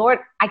 and Lord,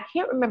 I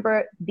can't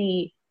remember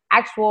the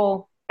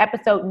actual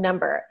episode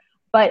number,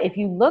 but if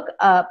you look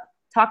up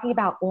talking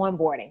about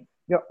onboarding,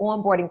 your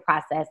onboarding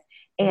process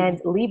and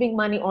leaving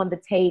money on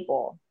the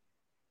table,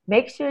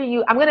 make sure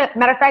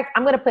matter of fact,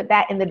 I'm going to put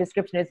that in the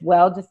description as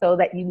well, just so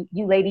that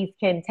you ladies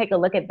can take a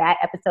look at that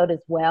episode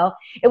as well.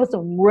 It was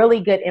some really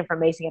good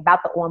information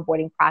about the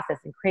onboarding process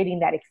and creating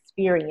that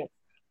experience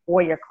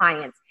for your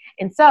clients.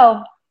 And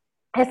so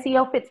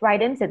SEO fits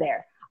right into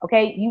there.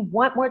 Okay, you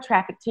want more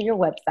traffic to your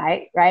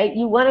website, right?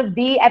 You want to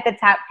be at the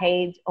top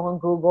page on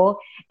Google.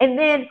 And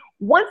then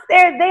once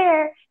they're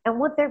there and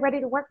once they're ready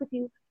to work with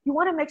you, you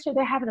want to make sure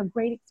they're having a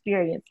great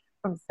experience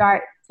from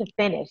start to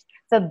finish.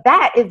 So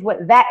that is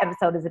what that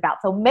episode is about.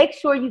 So make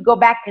sure you go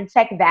back and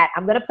check that.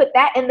 I'm going to put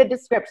that in the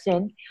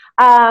description.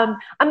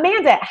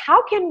 Amanda,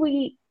 how can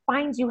we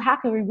find you? How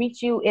can we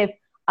reach you if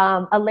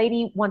a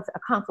lady wants a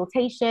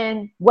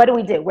consultation? What do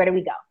we do? Where do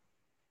we go?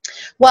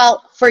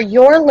 Well, for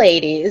your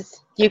ladies,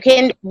 you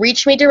can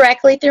reach me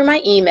directly through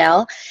my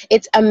email.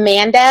 It's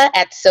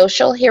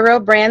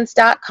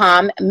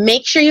amanda@socialherobrands.com.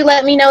 Make sure you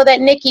let me know that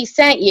Nikki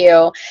sent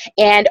you.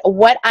 And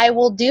what I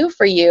will do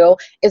for you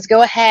is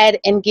go ahead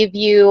and give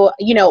you,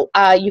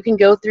 you can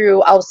go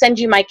through, I'll send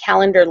you my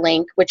calendar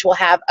link, which will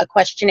have a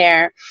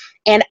questionnaire.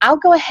 And I'll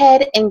go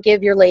ahead and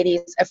give your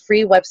ladies a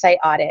free website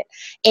audit.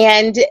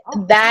 And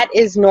that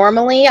is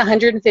normally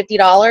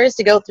 $150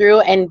 to go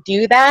through and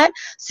do that.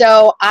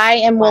 So I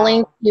am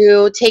willing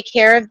to take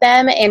care of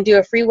them and do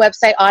a free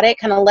website audit,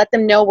 kind of let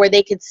them know where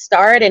they could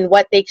start and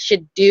what they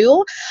should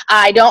do.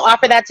 I don't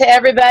offer that to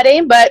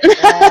everybody, but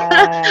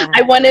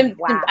I want to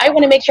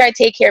make sure I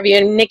take care of you.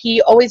 And Nikki,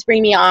 you always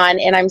bring me on,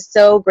 and I'm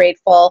so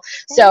grateful.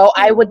 So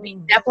I would be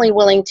definitely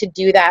willing to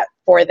do that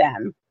for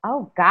them.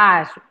 Oh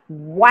gosh.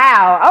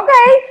 Wow.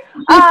 Okay.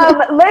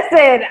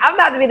 Listen, I'm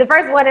about to be the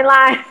first one in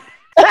line.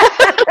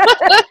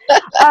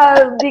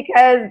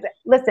 Because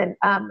listen,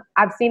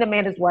 I've seen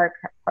Amanda's work.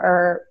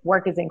 Her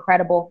work is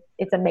incredible.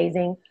 It's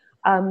amazing.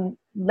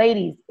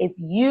 Ladies, if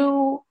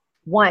you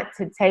want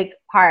to take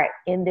part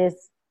in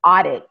this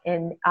audit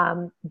and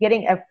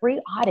getting a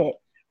free audit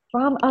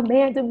from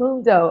Amanda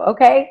Mundo,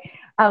 okay?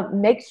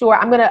 Make sure,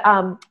 I'm going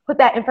to put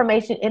that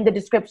information in the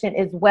description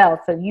as well,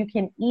 so you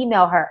can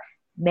email her.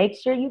 Make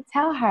sure you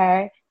tell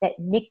her that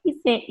Nikki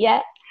sent you,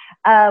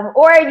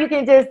 or you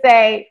can just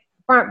say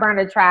Front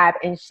Burner Tribe,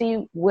 and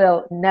she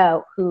will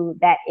know who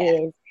that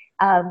is.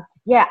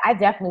 Yeah, I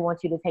definitely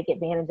want you to take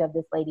advantage of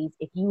this, ladies.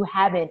 If you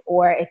haven't,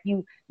 or if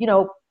you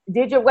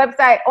did your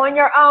website on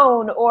your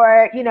own,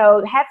 or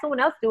had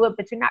someone else do it,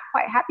 but you're not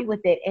quite happy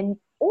with it,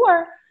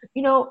 or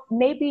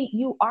maybe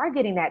you are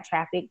getting that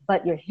traffic,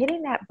 but you're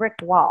hitting that brick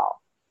wall,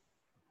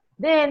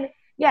 then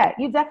yeah,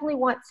 you definitely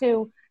want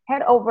to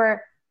head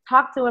over.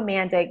 Talk to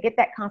Amanda, get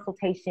that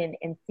consultation,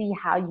 and see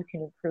how you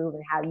can improve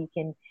and how you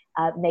can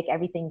make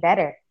everything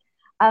better.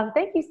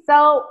 Thank you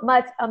so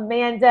much,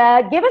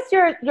 Amanda. Give us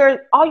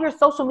all your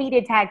social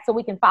media tags so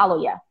we can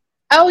follow you.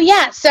 Oh,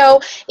 yeah. So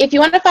if you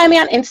want to find me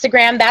on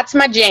Instagram, that's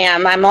my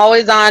jam. I'm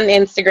always on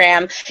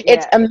Instagram.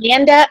 It's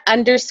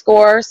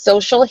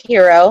Amanda_social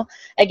hero.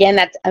 Again,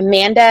 that's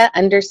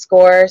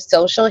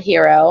Amanda_social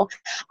hero.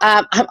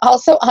 I'm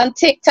also on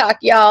TikTok,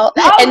 y'all.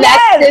 Oh, and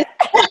yes!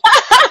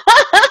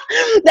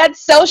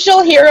 That's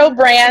Social Hero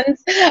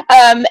Brands,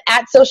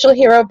 at Social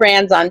Hero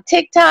Brands on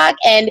TikTok.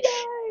 And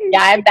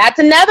yeah, that's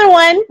another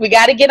one. We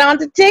got to get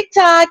onto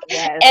TikTok.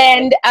 Yes.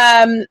 And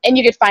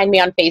you can find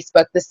me on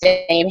Facebook, the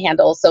same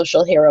handle,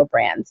 Social Hero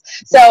Brands.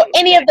 So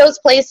any of those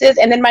places.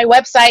 And then my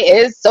website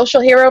is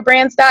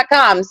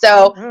socialherobrands.com.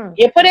 So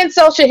you put in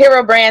Social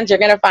Hero Brands, you're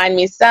going to find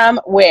me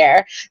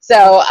somewhere.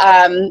 So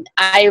I'm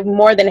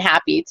more than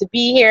happy to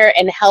be here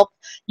and help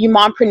you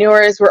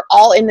mompreneurs. We're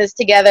all in this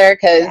together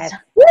because,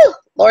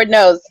 Lord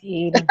knows.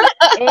 Indeed.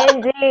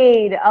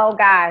 Oh,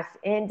 gosh.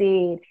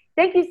 Indeed.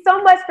 Thank you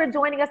so much for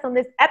joining us on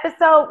this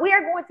episode. We are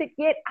going to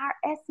get our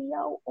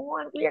SEO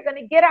on. We are going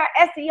to get our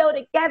SEO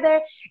together.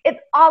 It's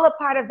all a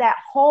part of that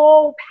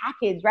whole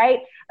package,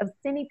 right? Of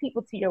sending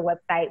people to your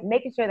website,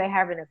 making sure they're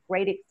having a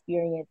great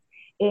experience,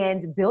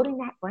 and building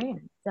that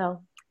brand.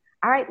 So,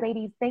 all right,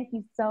 ladies, thank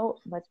you so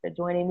much for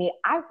joining me.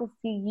 I will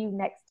see you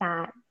next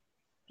time.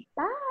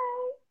 Bye.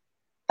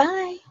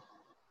 Bye.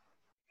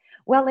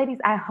 Well, ladies,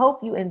 I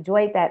hope you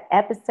enjoyed that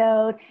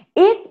episode.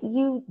 If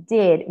you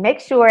did, make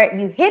sure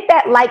you hit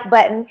that like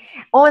button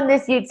on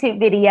this YouTube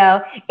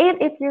video.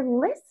 And if you're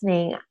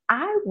listening,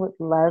 I would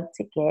love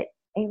to get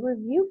a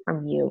review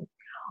from you.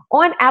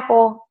 On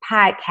Apple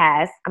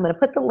Podcasts, I'm going to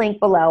put the link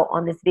below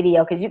on this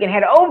video because you can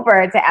head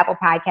over to Apple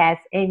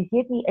Podcasts and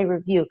give me a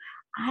review.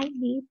 I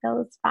need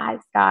those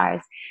 5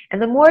 stars. And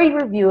the more you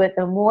review it,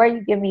 the more you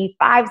give me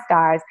 5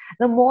 stars,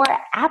 the more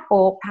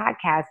Apple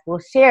Podcasts will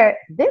share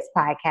this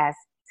podcast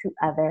to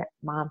other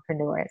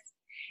mompreneurs.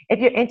 If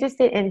you're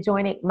interested in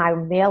joining my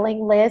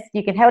mailing list,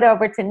 you can head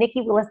over to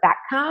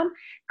nikkywillis.com,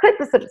 click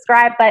the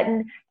subscribe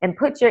button, and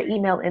put your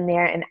email in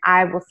there, and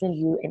I will send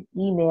you an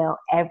email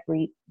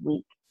every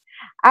week.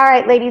 All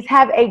right, ladies,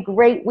 have a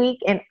great week,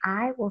 and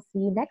I will see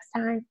you next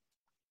time.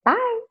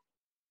 Bye.